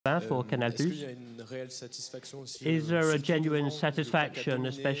for Canal+. Is there a genuine satisfaction,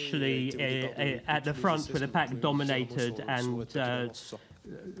 especially at the front with a pack dominated and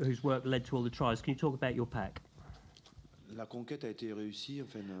whose work led to all the tries? Can you talk about your pack?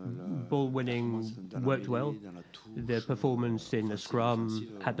 Ball winning worked well. The performance in the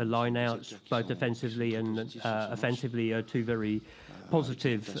scrum, at the line-outs, both defensively and offensively, are two very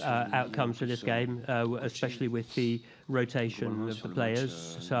positive outcomes for this game, especially with the rotation of the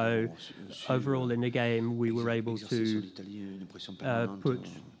players. So overall in the game, we were able to put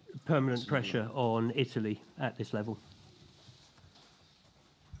permanent pressure on Italy at this level.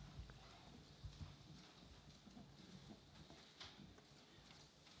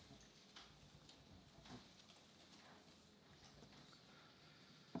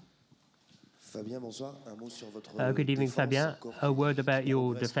 Good evening, Fabien. A word about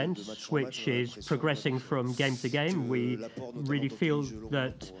your defence, which is progressing from game to game. We really feel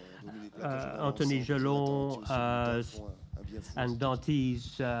that Anthony Gelon and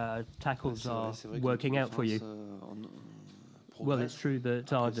Danty's tackles are working out for you. Well, it's true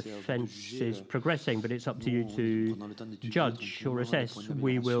that our defence is progressing, but it's up to you to judge or assess.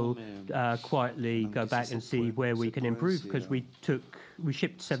 We will quietly go back and see where we can improve, because we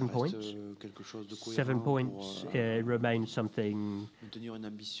shipped 7 points. 7 points remains something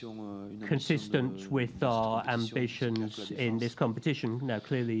consistent with our ambitions in this competition. Now,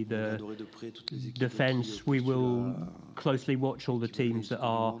 clearly, the defence, we will closely watch all the teams that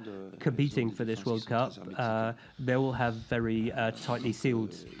are competing for this World Cup. They all have very tightly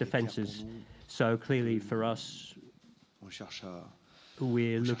sealed defences. So clearly, for us,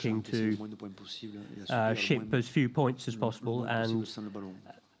 we're looking to ship as few points as possible and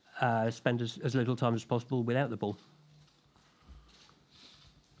spend as little time as possible without the ball.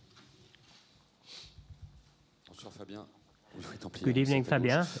 Good evening,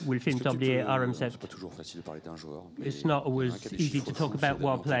 Fabien. Wilfried Templier, RM7. It's not always easy to talk about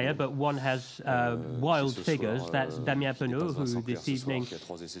one player, but one has wild figures. That's Damien Penaud, who this evening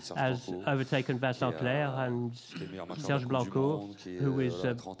has overtaken Vincent Clerc, and Serge Blancourt, who is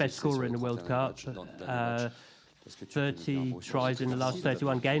best scorer in the World Cup. 30 tries in the last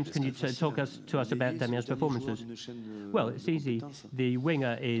 31 games. Can you talk to us about Damien's performances? Well, it's easy. The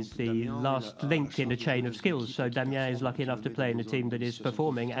winger is the last link in a chain of skills, so Damien is lucky enough to play in a team that is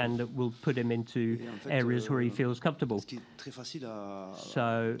performing and that will put him into areas where he feels comfortable.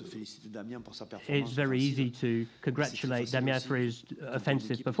 So it's very easy to congratulate Damien for his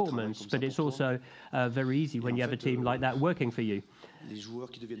offensive performance, but it's also very easy when you have a team like that working for you.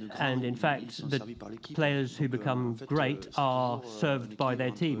 And in fact, the players who become great are served by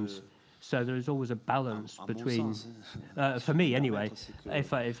their teams. So there is always a balance between, for me anyway,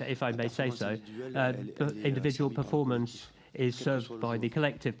 if I may say so, individual performance is served by the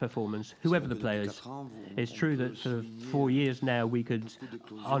collective performance, whoever the players. It's true that for 4 years now we could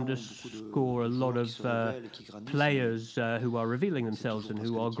underscore a lot of players who are revealing themselves and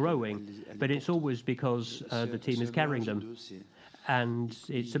who are growing, but it's always because the team is carrying them. And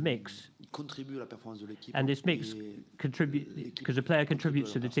it's a mix. And this mix contributes, because a player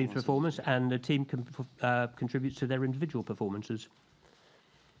contributes to the team's performance and the team contributes to their individual performances.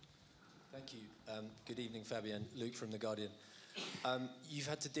 Thank you. Good evening, Fabien. Luke from The Guardian. You've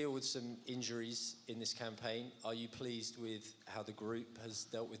had to deal with some injuries in this campaign. Are you pleased with how the group has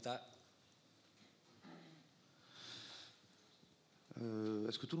dealt with that?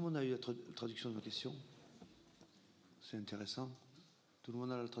 Est-ce que tout le monde a eu la traduction de ma question? C'est intéressant. Tout le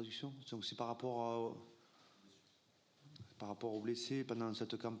monde a la traduction? Donc c'est par rapport aux blessés pendant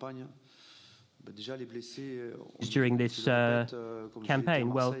cette campagne. During this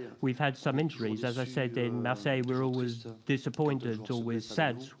campaign, well, we've had some injuries. As I said, in Marseille, we're always disappointed, always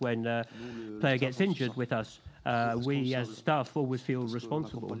sad when a player gets injured with us. We, as staff, always feel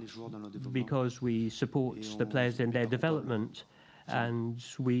responsible because we support the players in their development. And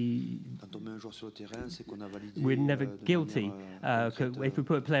we're never guilty. If we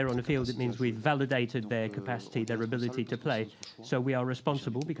put a player on the field, it means we've validated their capacity, their ability to play. So we are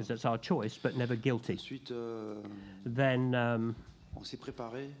responsible because that's our choice, but never guilty. Then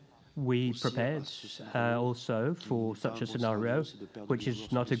we prepared also for such a scenario, which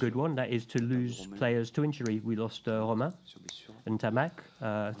is not a good one. That is to lose players to injury. We lost Romain and Tamac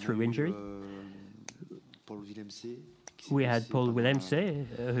through injury. We had Paul Willemse,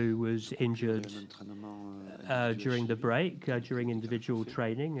 who was injured during the break, during individual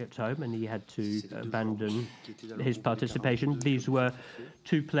training at home, and he had to abandon his participation. These were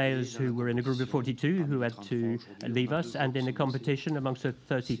two players who were in a group of 42 who had to leave us, and in the competition amongst the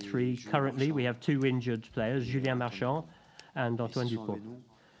 33 currently, we have two injured players, Julien Marchand and Antoine Dupont.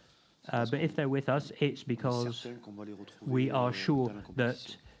 But if they're with us, it's because we are sure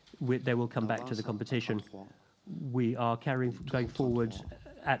that they will come back to the competition. We are going forward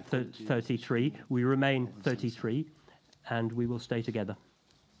at 33. We remain 33, and we will stay together.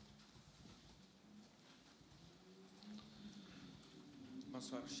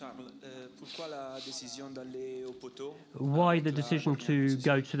 Why the decision to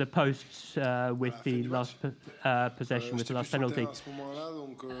go to the posts with the last possession, with the last penalty?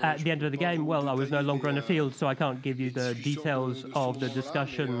 At the end of the game, well, I was no longer on the field, so I can't give you the details of the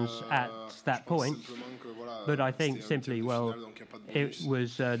discussions at that point. But I think simply, well, it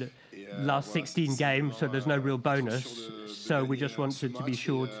was last 16 games, so there's no real bonus. So we just wanted to be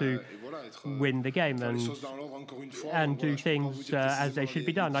sure to win the game and do things as they should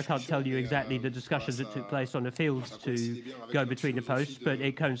be done. I can't tell you exactly the discussions that took place on the field to go between the posts, but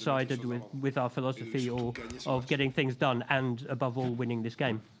it coincided with our philosophy of getting things done and, above all, winning this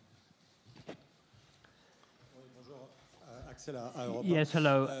game. Yes,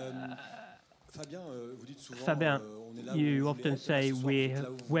 hello. Fabien, you often say we're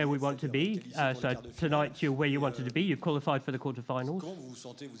where we want to be. So tonight you're where you wanted to be. You've qualified for the quarterfinals.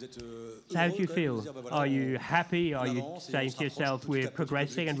 So how do you feel? Are you happy? Are you saying to yourself we're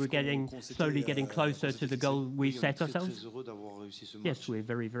progressing and we're slowly getting closer to the goal we set ourselves? Yes, we're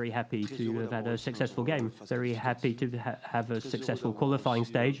very, very happy to have had a successful game. Very happy to have a successful qualifying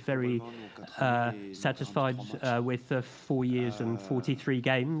stage. Very satisfied with 4 years and 43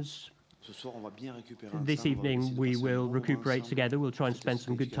 games. This evening we will recuperate together. We'll try and spend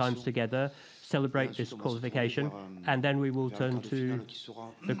some good times together, celebrate this qualification, and then we will turn to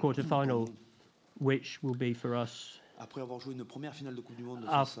the quarterfinal, which will be for us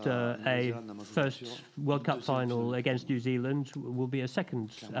after a first World Cup final against New Zealand, will be a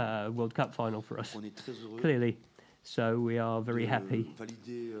second World Cup final for us, clearly. So we are very happy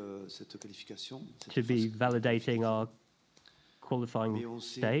to be validating our qualifying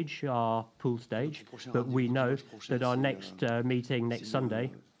stage, our pool stage, but we know that our next meeting next Sunday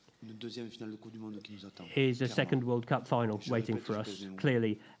is a second World Cup final waiting for us,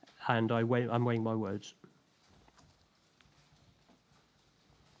 clearly, and I'm weighing my words.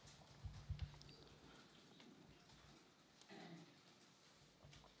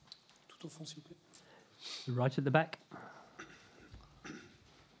 Right at the back.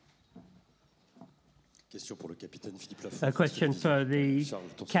 A question for the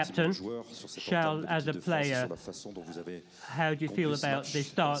captain. Charles, as a player, how do you feel about the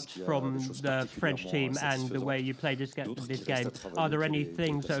start from the French team and the way you played this game? Are there any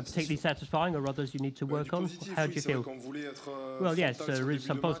things that are particularly satisfying or others you need to work on? How do you feel? Well, yes, there is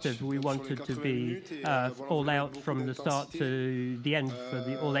some positives. We wanted to be all out from the start to the end for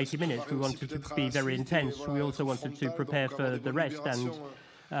all 80 minutes. We wanted to be very intense. We also wanted to prepare for the rest and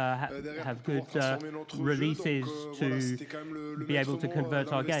have good releases to be able to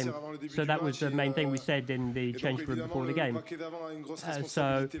convert our game. So that was the main thing we said in the change room before the game.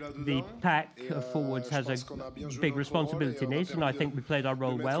 So the pack of forwards has a big responsibility in this, and I think we played our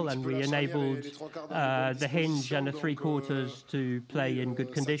role well, and we enabled the hinge and the three quarters to play in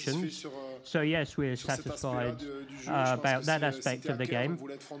good conditions. So yes, we're satisfied about that aspect of the game.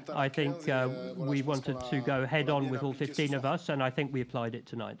 I think we wanted to go head-on with all 15 of us, and I think we applied it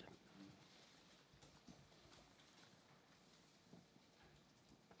tonight.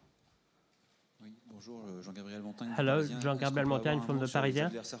 Hello, Jean-Gabriel Montagne from the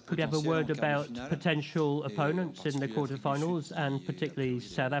Parisien. Could you have a word about potential opponents in the quarterfinals, and particularly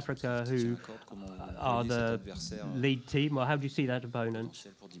South Africa, who are the lead team? Or how do you see that opponent,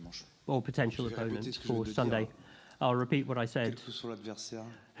 or potential opponent for Sunday? I'll repeat what I said.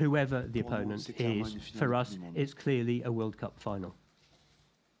 Whoever the opponent is, for us, it's clearly a World Cup final.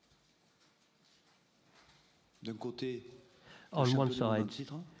 On one side,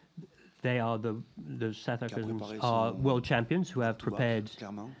 they are the South Africans are world champions who have prepared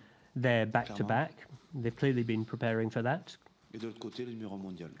their back-to-back. They've clearly been preparing for that.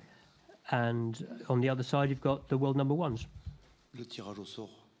 And on the other side, you've got the world number ones.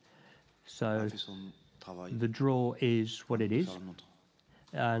 So the draw is what it is,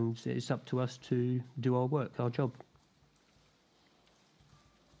 and it's up to us to do our work, our job.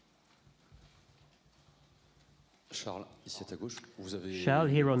 Charles,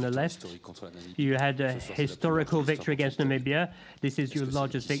 here on the left, you had a historical victory against Namibia. This is your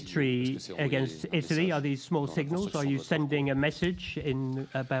largest victory against Italy. Are these small signals? Are you sending a message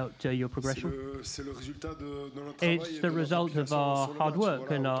about your progression? It's the result of our hard work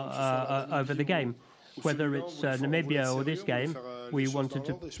and over the game. Whether it's Namibia or this game, We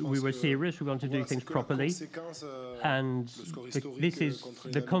were serious. We wanted to do things properly, and this is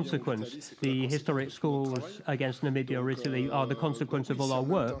the consequence. The historic scores against Namibia or Italy are the consequence of all our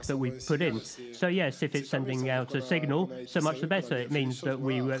work that we put in. So yes, if it's sending out a signal, so much the better. It means that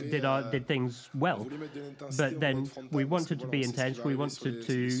we did things well. But then we wanted to be intense. We wanted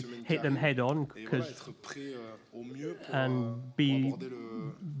to hit them head on and be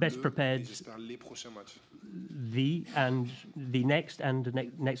best prepared the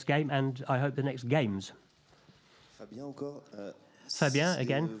next game, and I hope the next games. Fabien,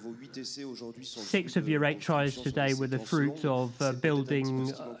 again, 6 of your 8 tries today were the fruit of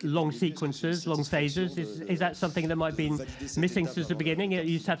building long sequences, long phases. Is that something that might have been missing since the beginning? Are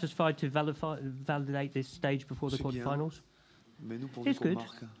you satisfied to validate this stage before the quarterfinals? It's good.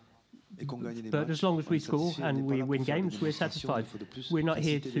 But as long as we score and we win games, we're satisfied. We're not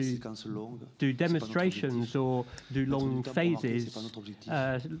here to do demonstrations or do long phases.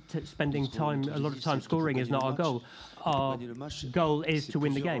 Spending a lot of time scoring is not our goal. Our goal is to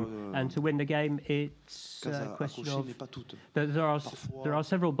win the game. And to win the game, it's a question of... There are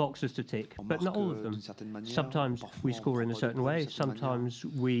several boxes to tick, but not all of them. Sometimes we score in a certain way. Sometimes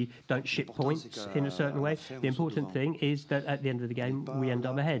we don't ship points in a certain way. The important thing is that at the end of the game, we end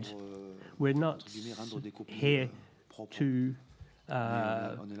up ahead. We're not here to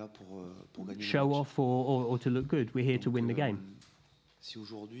show off or to look good. We're here to win the game.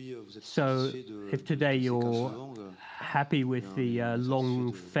 So if today you're happy with the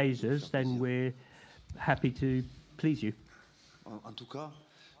long phases, then we're happy to please you.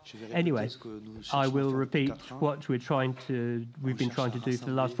 Anyway, I will repeat what we've been trying to do for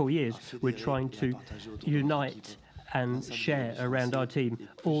the last 4 years. We're trying to unite and share around our team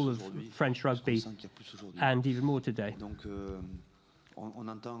all of French rugby, and even more today.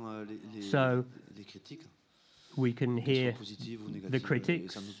 So we can hear the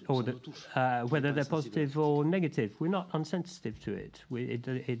critics, or whether they're positive or negative. We're not insensitive to it.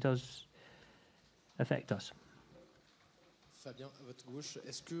 It does affect us.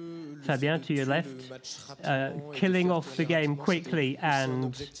 Fabien, to your left, killing off the game quickly,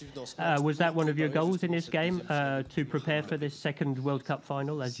 and was that one of your goals in this game, to prepare for this second World Cup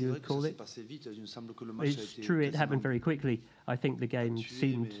final, as you call it? It's true, it happened very quickly. I think the game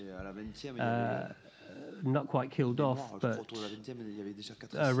seemed not quite killed off, but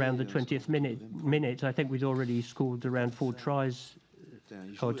around the 20th minute, I think we'd already scored around 4 tries,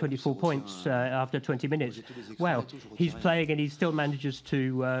 or 24 points after 20 minutes. Wow, he's playing and he still manages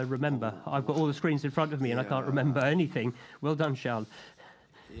to remember. I've got all the screens in front of me and I can't remember anything. Well done, Charles.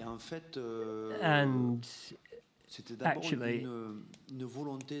 And actually,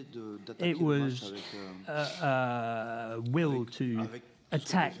 it was will to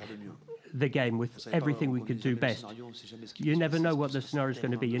attack the game with everything we could do best. You never know what the scenario is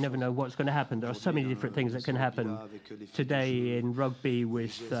going to be. You never know what's going to happen. There are so many different things that can happen today in rugby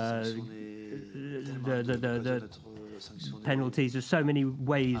with the penalties. There's so many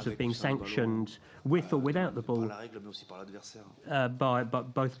ways of being sanctioned with or without the ball,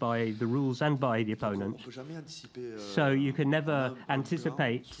 both by the rules and by the opponent. So you can never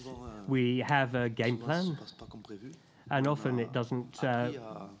anticipate. We have a game plan, and often it doesn't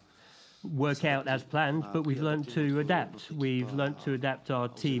work out as planned, but we've learned to adapt. We've learned to adapt our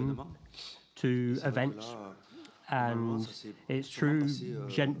team to events, and it's true,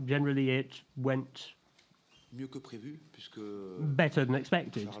 generally it went better than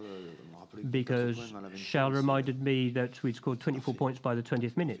expected, because Charles reminded me that we'd scored 24 points by the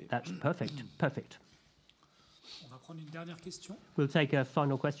 20th minute. That's perfect, perfect. We'll take a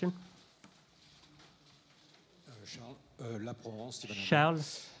final question.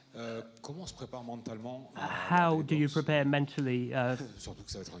 Charles, how do you prepare mentally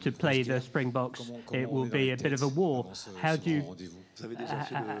to play the Springboks? It will be a bit of a war. How do you...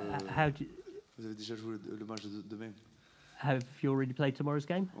 Have you already played tomorrow's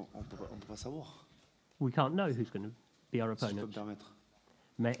game? We can't know who's going to be our opponent.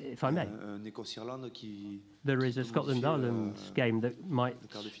 If I may, there is a Scotland-Ireland game that might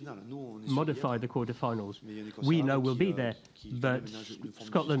modify the quarterfinals. We know we'll be there, but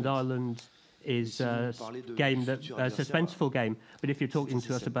Scotland-Ireland is a game a suspenseful game. But if you're talking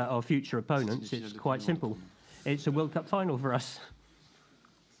to us about our future opponents, it's quite simple. It's a World Cup final for us.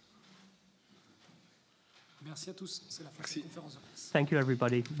 Thank you,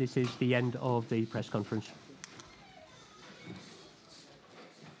 everybody. This is the end of the press conference.